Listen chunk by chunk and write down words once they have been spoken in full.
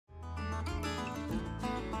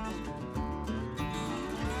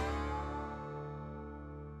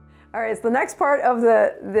All right, so the next part of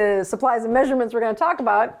the supplies and measurements we're going to talk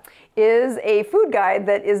about is a food guide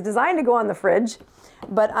that is designed to go on the fridge,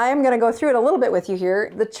 but I am going to go through it a little bit with you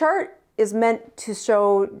here. The chart is meant to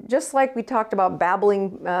show, just like we talked about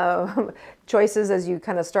babbling choices as you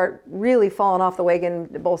kind of start really falling off the wagon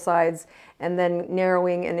to both sides, and then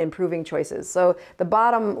narrowing and improving choices. So the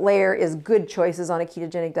bottom layer is good choices on a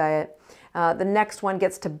ketogenic diet. The next one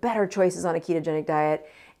gets to better choices on a ketogenic diet.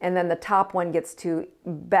 And then the top one gets to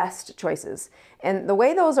best choices. And the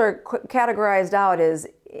way those are categorized out is,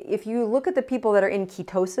 if you look at the people that are in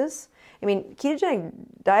ketosis, I mean, ketogenic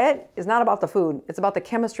diet is not about the food. It's about the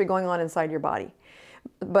chemistry going on inside your body.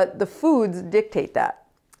 But the foods dictate that.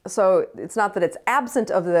 So it's not that it's absent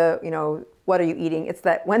of the, what are you eating? It's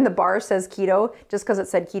that when the bar says keto, just because it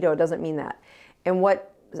said keto doesn't mean that. And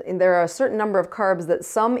there are a certain number of carbs that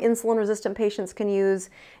some insulin resistant patients can use.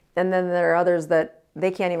 And then there are others that they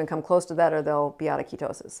can't even come close to that, or they'll be out of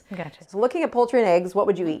ketosis. Gotcha. So looking at poultry and eggs, what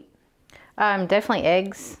would you eat? Definitely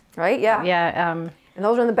eggs. Right? Yeah. Yeah. And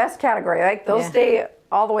those are in the best category, right? Those stay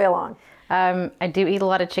all the way along. I do eat a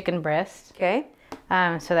lot of chicken breast. Okay.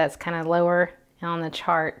 So that's kind of lower on the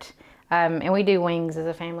chart. And we do wings as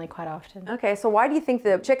a family quite often. Okay. So why do you think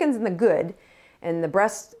the chicken's in the good, and the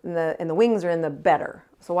breast and the wings are in the better?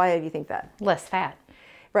 So why do you think that? Less fat.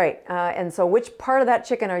 Right. And so which part of that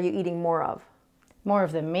chicken are you eating more of? More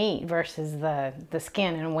of the meat versus the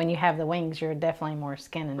skin, and when you have the wings, you're definitely more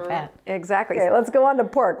skin and fat. Exactly. Okay, let's go on to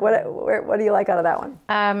pork. What do you like out of that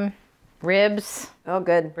one? Ribs. Oh,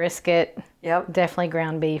 good. Brisket. Yep. Definitely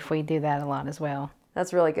ground beef. We do that a lot as well.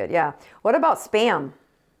 That's really good. Yeah. What about Spam?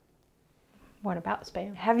 What about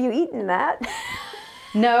Spam? Have you eaten that?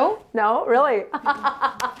 No. No, really?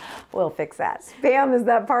 We'll fix that. Spam is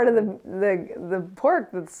that part of the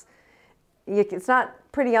pork that's, it's not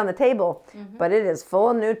pretty on the table, but it is full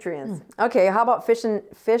of nutrients. Okay, how about fish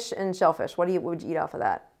and shellfish? What would you eat off of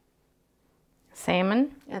that?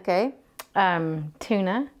 Salmon. Okay.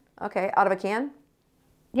 Tuna. Okay, out of a can?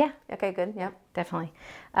 Yeah. Okay, good. Yep. Definitely.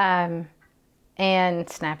 And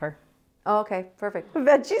snapper. Oh, okay, perfect.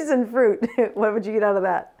 Veggies and fruit. What would you eat out of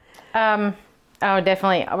that? Oh,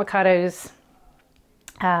 definitely avocados.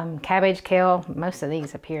 Cabbage, kale, most of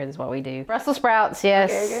these up here is what we do. Brussels sprouts,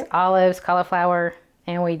 yes. Okay. Olives, cauliflower,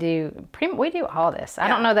 and we do all this. I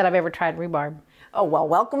don't know that I've ever tried rhubarb. Oh, well,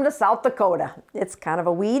 welcome to South Dakota. It's kind of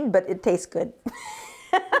a weed, but it tastes good.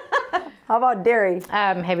 How about dairy?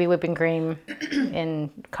 Heavy whipping cream and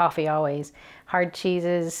coffee always. Hard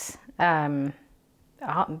cheeses, sour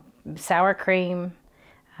cream.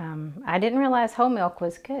 I didn't realize whole milk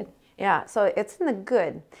was good. Yeah, so it's in the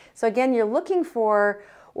good. So again, you're looking for,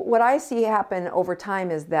 what I see happen over time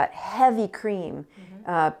is that heavy cream,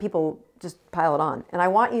 people just pile it on. And I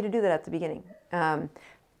want you to do that at the beginning.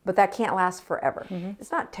 But that can't last forever.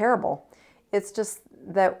 It's not terrible. It's just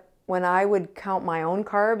that when I would count my own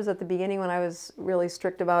carbs at the beginning, when I was really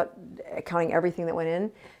strict about counting everything that went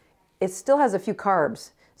in, it still has a few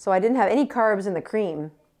carbs. So I didn't have any carbs in the cream.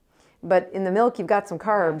 But in the milk, you've got some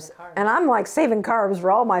carbs. And I'm like saving carbs for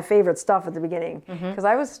all my favorite stuff at the beginning. Because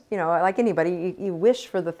I was, like anybody, you wish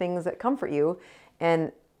for the things that comfort you.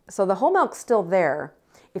 And so the whole milk's still there.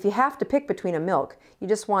 If you have to pick between a milk, you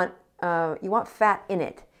just want, you want fat in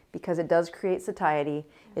it, because it does create satiety.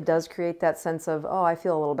 It does create that sense of, oh, I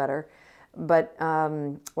feel a little better. But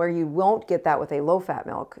where you won't get that with a low-fat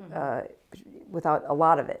milk, without a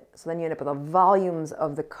lot of it. So then you end up with the volumes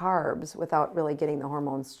of the carbs without really getting the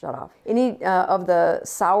hormones shut off. Any of the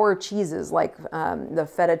sour cheeses, like the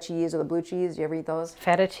feta cheese or the blue cheese, do you ever eat those?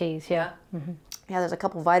 Feta cheese, yeah. Yeah, there's a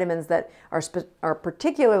couple vitamins that are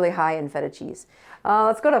particularly high in feta cheese.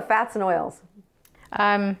 Let's go to fats and oils.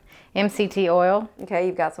 MCT oil. Okay,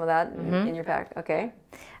 you've got some of that in your pack. Okay.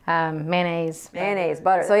 Mayonnaise. Mayonnaise,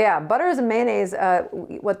 butter. So yeah, butters and mayonnaise,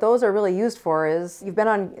 what those are really used for is, you've been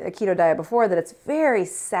on a keto diet before, that it's very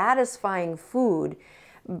satisfying food,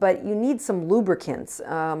 but you need some lubricants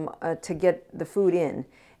to get the food in.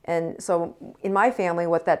 And so in my family,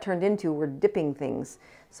 what that turned into were dipping things.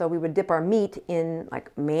 So we would dip our meat in like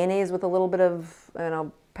mayonnaise with a little bit of,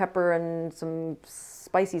 pepper and some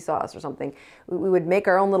spicy sauce or something. We would make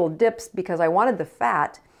our own little dips because I wanted the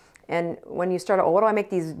fat. And when you start, what do I make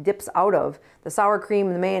these dips out of? The sour cream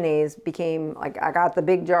and the mayonnaise became like, I got the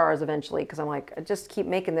big jars eventually, because I'm like, I just keep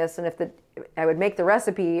making this. And I would make the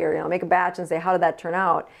recipe, or make a batch and say, how did that turn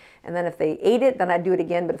out? And then if they ate it, then I'd do it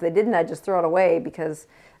again. But if they didn't, I'd just throw it away, because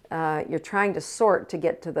you're trying to sort to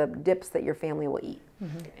get to the dips that your family will eat.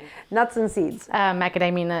 Nuts and seeds.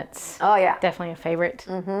 Macadamia nuts. Oh yeah. Definitely a favorite.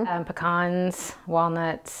 Pecans,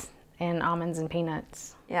 walnuts, and almonds and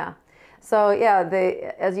peanuts. Yeah. So yeah,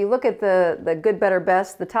 as you look at the good, better,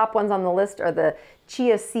 best, the top ones on the list are the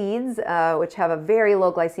chia seeds, which have a very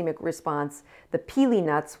low glycemic response. The pili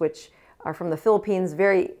nuts, which are from the Philippines,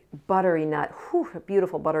 very buttery nut, whew, a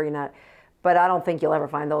beautiful buttery nut. But I don't think you'll ever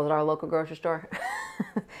find those at our local grocery store.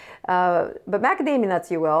 But macadamia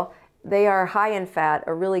nuts you will. They are high in fat,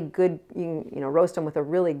 a really good, you know, roast them with a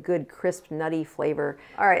really good, crisp, nutty flavor.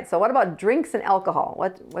 All right, so what about drinks and alcohol?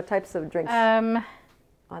 What types of drinks on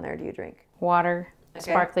there do you drink? Water,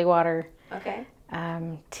 sparkly water. Okay.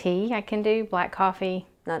 Tea I can do, black coffee.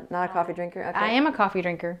 Not a coffee drinker? Okay. I am a coffee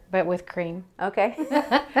drinker, but with cream. Okay.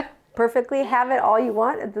 Perfectly, have it all you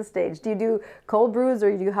want at this stage. Do you do cold brews or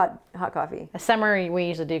you do hot coffee? The summer we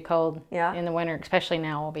usually do cold. Yeah. In the winter, especially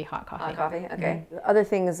now, will be hot coffee. Hot coffee, okay. Other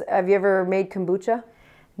things, have you ever made kombucha?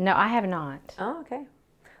 No, I have not. Oh, okay.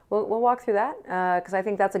 We'll walk through that because I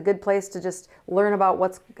think that's a good place to just learn about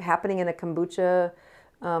what's happening in a kombucha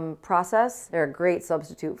process. They're a great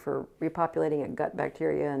substitute for repopulating a gut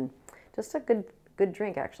bacteria and just a good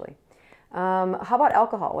drink, actually. How about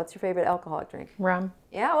alcohol? What's your favorite alcoholic drink? Rum.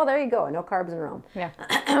 Yeah, well, there you go. No carbs in rum. Yeah.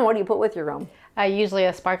 What do you put with your rum? Usually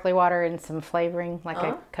a sparkly water and some flavoring, like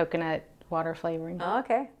a coconut water flavoring. Oh,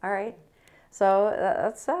 okay. All right. So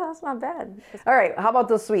that's not bad. All right. How about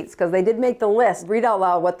those sweets? Because they did make the list. Read out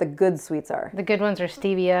loud what the good sweets are. The good ones are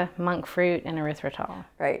stevia, monk fruit, and erythritol.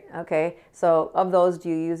 Right. Okay. So of those, do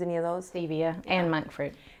you use any of those? Stevia and monk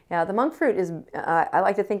fruit. Yeah, the monk fruit is, I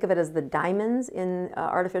like to think of it as the diamonds in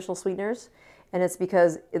artificial sweeteners. And it's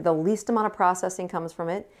because the least amount of processing comes from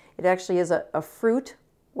it. It actually is a fruit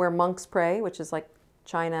where monks pray, which is like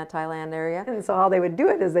China, Thailand area. And so how they would do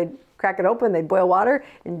it is they'd crack it open, they'd boil water,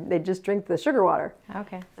 and they'd just drink the sugar water.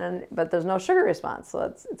 Okay. But there's no sugar response.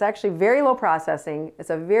 So it's actually very low processing. It's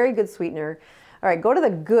a very good sweetener. All right, go to the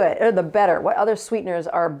good, or the better. What other sweeteners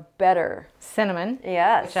are better? Cinnamon.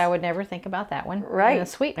 Yes. Which I would never think about that one. Right. And a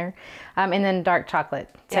sweetener. And then dark chocolate,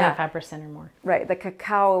 75% or more. Right, the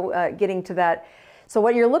cacao getting to that. So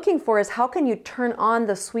what you're looking for is how can you turn on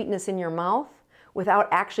the sweetness in your mouth without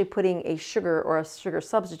actually putting a sugar or a sugar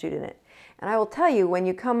substitute in it. And I will tell you, when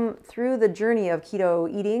you come through the journey of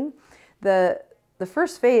keto eating, the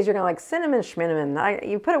first phase, you're gonna like cinnamon schminnamin.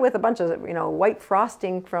 You put it with a bunch of white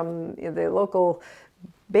frosting from the local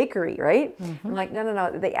bakery, right? Mm-hmm. I'm like,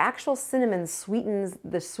 no. The actual cinnamon sweetens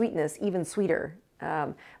the sweetness even sweeter.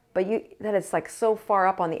 But that it's like so far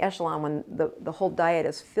up on the echelon when the whole diet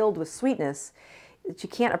is filled with sweetness that you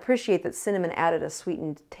can't appreciate that cinnamon added a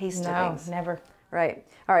sweetened taste to things. No, never. Right.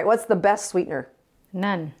 All right. What's the best sweetener?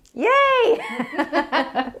 None. Yay!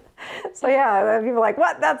 So yeah, people are like,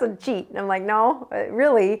 what? That's a cheat. And I'm like, no,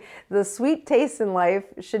 really, the sweet taste in life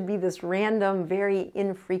should be this random, very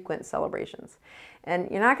infrequent celebrations. And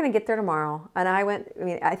you're not going to get there tomorrow. And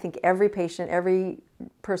I think every patient, every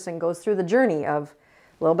person goes through the journey of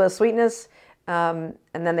a little bit of sweetness, and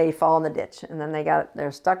then they fall in the ditch. And then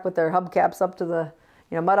they're stuck with their hubcaps up to the,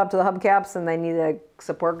 mud up to the hubcaps, and they need a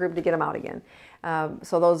support group to get them out again.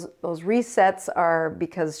 So those resets are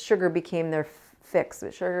because sugar became their fix.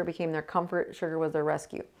 Sugar became their comfort. Sugar was their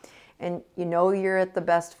rescue. And you're at the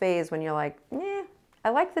best phase when you're like, I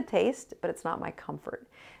like the taste, but it's not my comfort.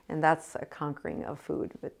 And that's a conquering of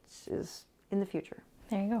food, which is in the future.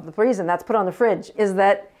 There you go. The reason that's put on the fridge is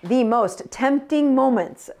that the most tempting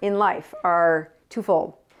moments in life are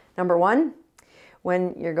twofold. Number one,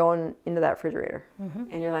 when you're going into that refrigerator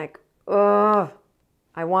and you're like, oh,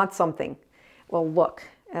 I want something. Well, look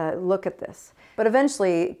at this. But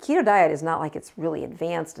eventually, keto diet is not like it's really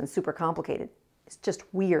advanced and super complicated. It's just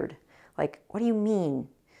weird. Like, what do you mean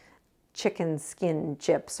chicken skin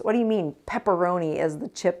chips? What do you mean pepperoni as the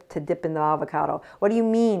chip to dip in the avocado? What do you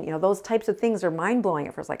mean? Those types of things are mind-blowing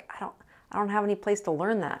at first. Like, I don't have any place to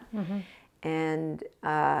learn that. Mm-hmm. And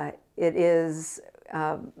it is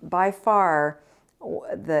by far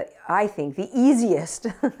I think the easiest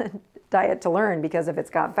diet to learn, because if it's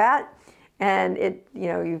got fat and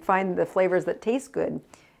you find the flavors that taste good,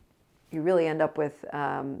 you really end up with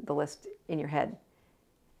the list in your head.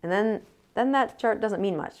 And then that chart doesn't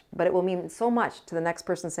mean much, but it will mean so much to the next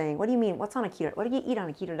person saying, what do you mean? What's on a keto? What do you eat on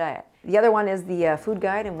a keto diet? The other one is the food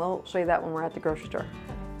guide, and we'll show you that when we're at the grocery store.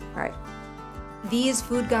 All right. These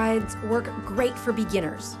food guides work great for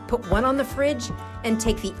beginners. Put one on the fridge and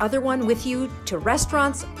take the other one with you to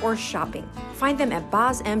restaurants or shopping. Find them at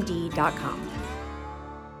bozmd.com.